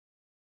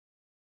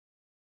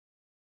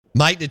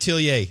Mike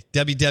Detillier,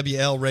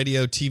 WWL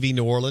Radio TV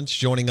New Orleans,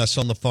 joining us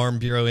on the Farm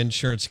Bureau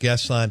Insurance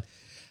Guest Line.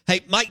 Hey,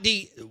 Mike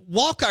D,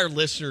 walk our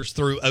listeners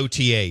through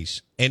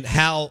OTAs and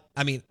how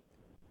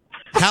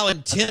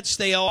intense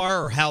they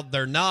are or how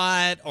they're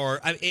not, or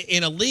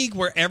in a league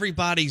where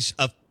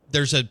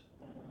there's a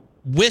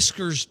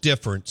whiskers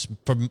difference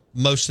from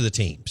most of the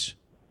teams.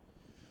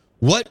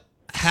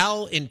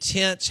 How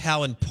intense,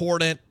 how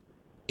important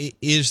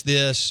is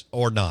this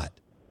or not?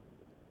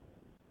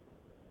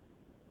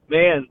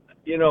 Man,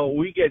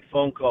 we get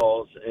phone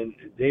calls and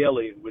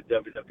daily with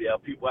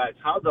WWL. People ask,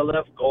 how'd the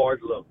left guard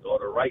look or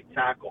the right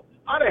tackle?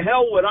 How the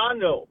hell would I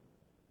know?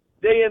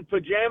 They in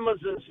pajamas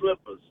and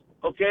slippers,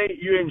 okay?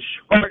 You're in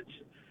shorts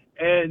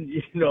and,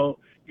 you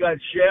got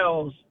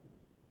shells.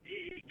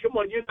 Come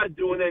on, you're not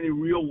doing any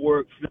real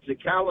work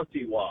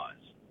physicality-wise.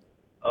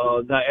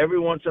 Now, every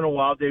once in a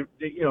while, they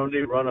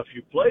run a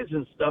few plays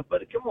and stuff,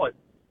 but come on.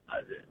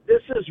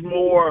 This is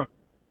more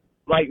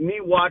like me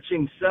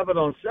watching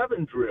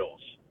 7-on-7 drills.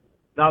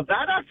 Now,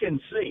 that I can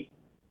see.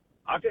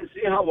 I can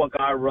see how a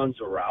guy runs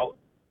a route.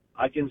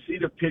 I can see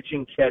the pitch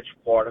and catch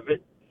part of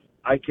it.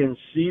 I can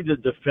see the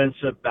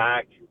defensive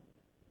back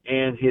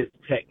and his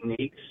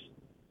techniques.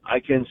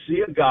 I can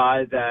see a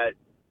guy that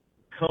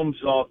comes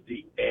off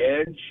the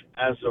edge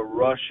as a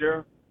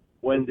rusher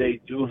when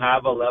they do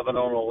have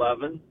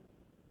 11-on-11.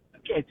 I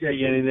can't tell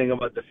you anything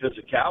about the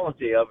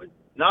physicality of it.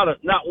 Not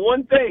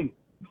one thing.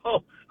 Oh,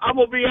 I'm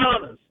going to be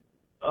honest.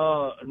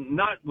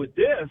 Not with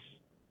this,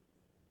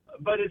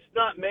 but it's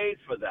not made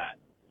for that.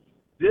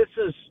 This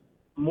is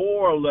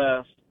more or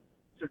less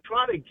to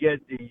try to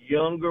get the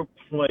younger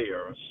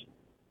players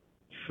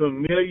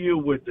familiar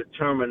with the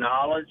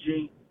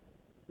terminology,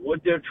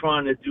 what they're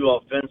trying to do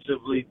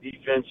offensively,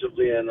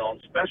 defensively, and on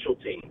special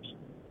teams,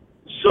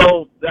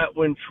 so that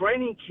when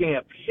training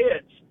camp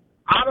hits,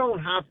 I don't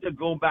have to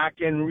go back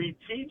and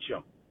reteach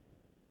them.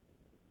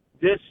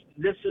 This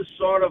is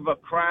sort of a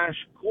crash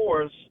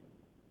course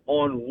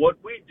on what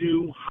we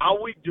do,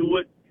 how we do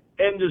it,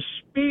 and the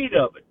speed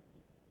of it.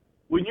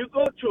 When you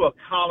go to a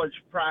college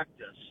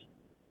practice,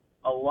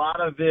 a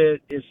lot of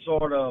it is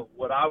sort of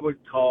what I would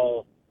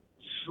call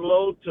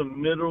slow to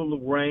middle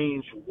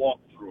range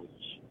walkthroughs.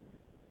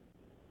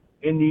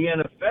 In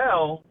the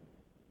NFL,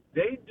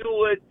 they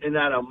do it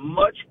at a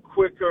much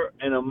quicker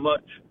and a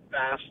much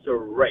faster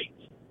rate.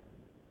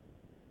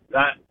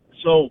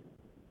 So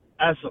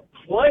as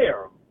a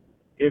player,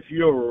 if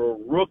you're a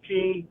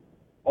rookie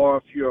or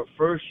if you're a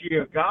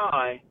first-year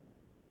guy,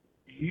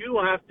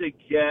 you have to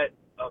get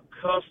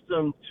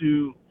accustomed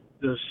to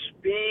the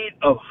speed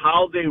of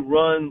how they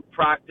run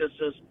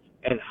practices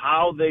and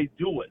how they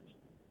do it.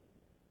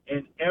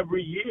 And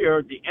every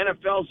year, the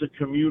NFL is a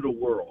commuter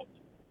world.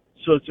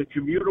 So it's a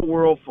commuter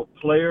world for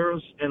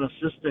players and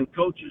assistant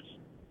coaches.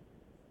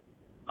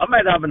 I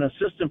might have an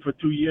assistant for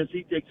 2 years.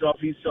 He takes off.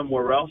 He's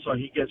somewhere else, or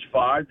he gets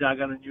fired. Then I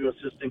got a new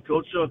assistant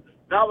coach. So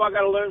now I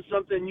got to learn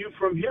something new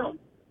from him.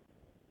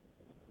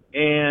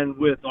 And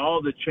with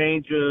all the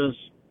changes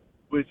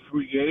with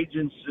free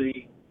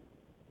agency,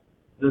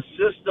 the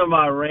system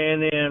I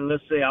ran in,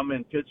 let's say I'm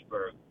in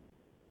Pittsburgh,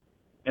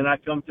 and I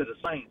come to the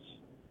Saints,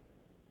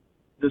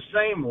 the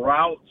same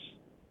routes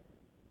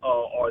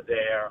are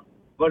there,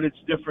 but it's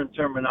different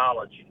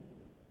terminology.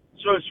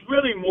 So it's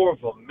really more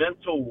of a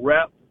mental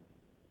rep,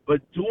 but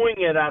doing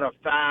it at a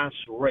fast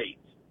rate.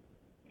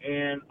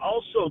 And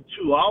also,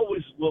 too, I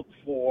always look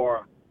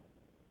for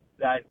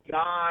that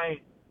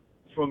guy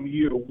from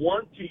year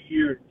 1 to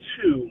year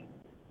 2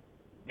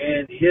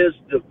 and his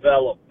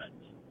development.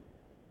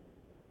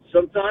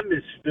 Sometimes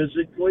it's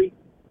physically,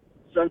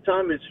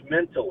 sometimes it's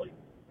mentally.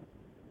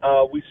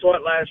 We saw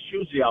it last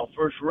Tuesday, our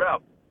first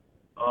rep.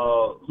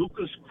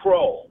 Lucas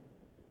Kroll,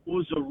 who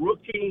was a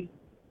rookie,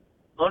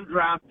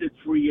 undrafted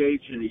free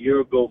agent a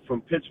year ago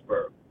from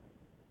Pittsburgh.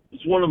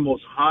 He's one of the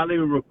most highly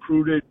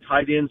recruited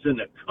tight ends in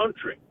the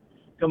country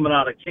coming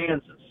out of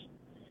Kansas.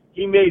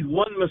 He made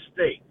one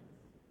mistake.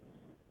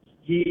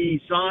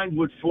 He signed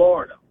with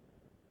Florida.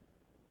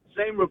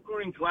 Same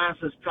recruiting class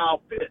as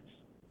Kyle Pitts.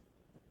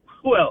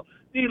 Well,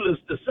 needless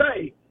to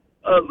say,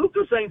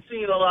 Lucas ain't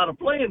seen a lot of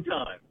playing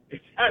time.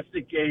 If that's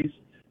the case,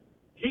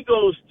 he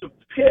goes to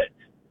Pitt,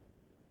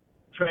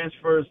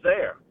 transfers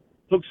there,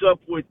 hooks up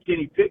with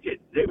Kenny Pickett.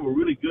 They were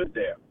really good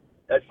there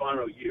that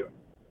final year.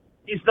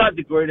 He's not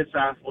the greatest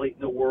athlete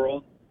in the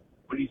world,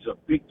 but he's a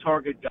big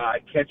target guy,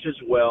 catches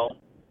well,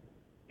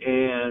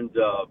 and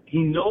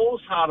he knows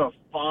how to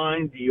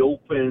find the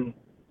open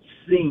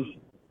seam.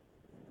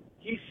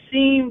 He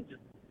seemed,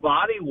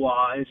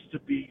 body-wise, to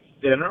be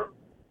thinner.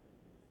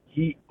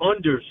 He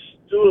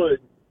understood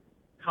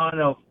kind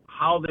of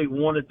how they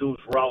wanted those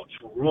routes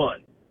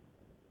run.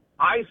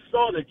 I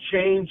saw the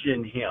change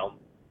in him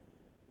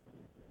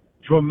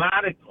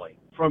dramatically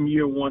from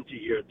year 1 to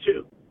year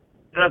 2.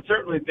 And I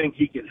certainly think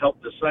he can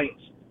help the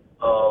Saints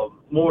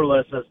more or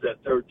less as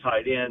that third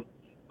tight end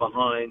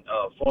behind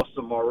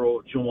Foster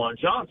Moreau, Juwan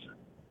Johnson.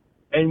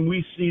 And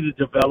we see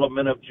the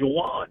development of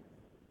Juwan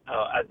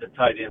at the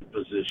tight end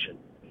position.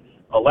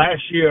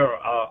 Last year,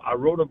 I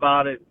wrote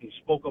about it and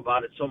spoke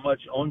about it so much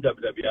on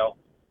WWL.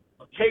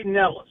 Caden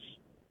Ellis.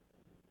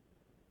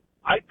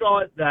 I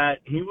thought that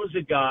he was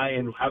a guy,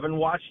 and having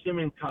watched him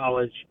in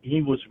college,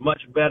 he was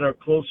much better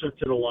closer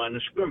to the line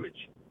of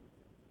scrimmage,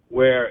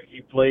 where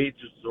he played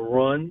just the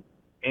run,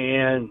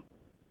 and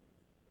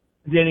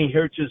then he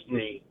hurts his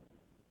knee.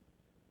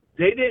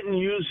 They didn't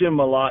use him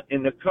a lot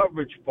in the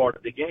coverage part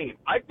of the game.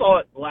 I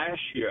thought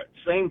last year, at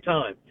the same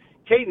time,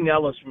 Caden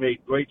Ellis made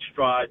great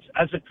strides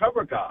as a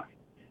cover guy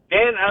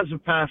and as a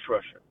pass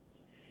rusher.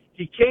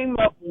 He came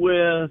up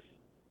with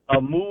a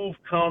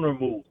counter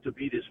move to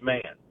beat his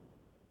man.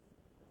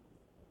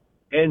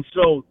 And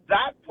so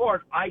that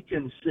part I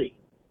can see.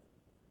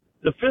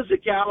 The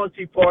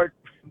physicality part,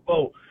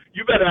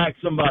 you better ask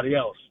somebody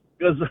else,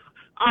 because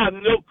I have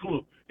no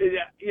clue.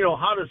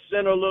 How the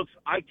center looks,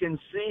 I can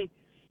see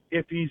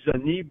if he's a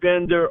knee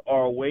bender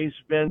or a waist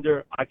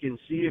bender. I can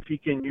see if he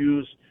can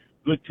use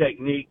good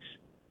techniques.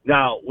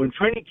 Now, when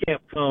training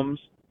camp comes,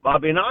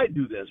 Bobby and I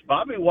do this.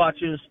 Bobby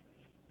watches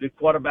the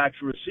quarterback's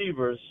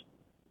receivers,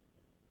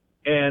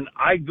 and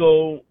I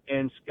go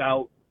and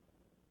scout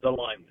the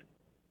linemen.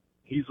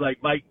 He's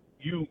like, Mike,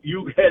 you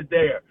head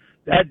there.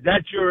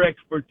 That's your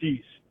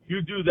expertise.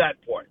 You do that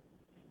part.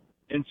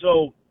 And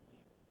so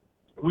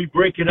we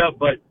break it up,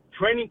 but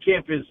training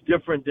camp is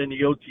different than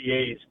the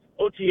OTAs.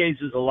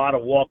 OTAs is a lot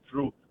of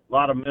walkthrough, a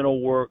lot of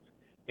mental work,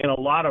 and a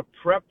lot of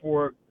prep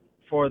work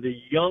for the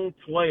young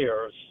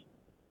players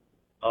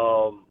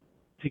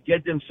to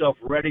get themselves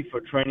ready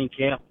for training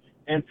camp.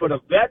 And for the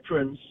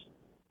veterans,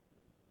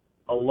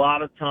 a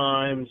lot of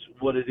times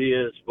what it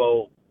is,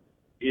 Bo,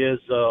 is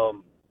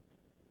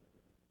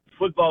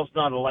football's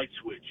not a light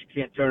switch.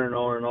 You can't turn it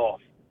on and off.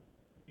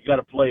 You got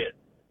to play it.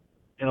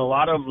 And a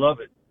lot of them love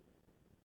it.